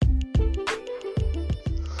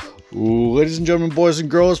Ladies and gentlemen, boys and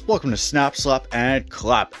girls, welcome to Snap, Slap, and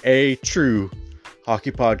Clap, a true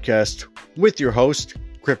hockey podcast with your host,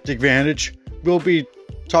 Cryptic Vantage. We'll be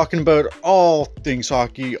talking about all things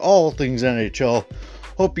hockey, all things NHL.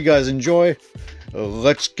 Hope you guys enjoy.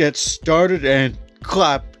 Let's get started and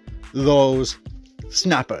clap those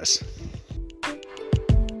snappers.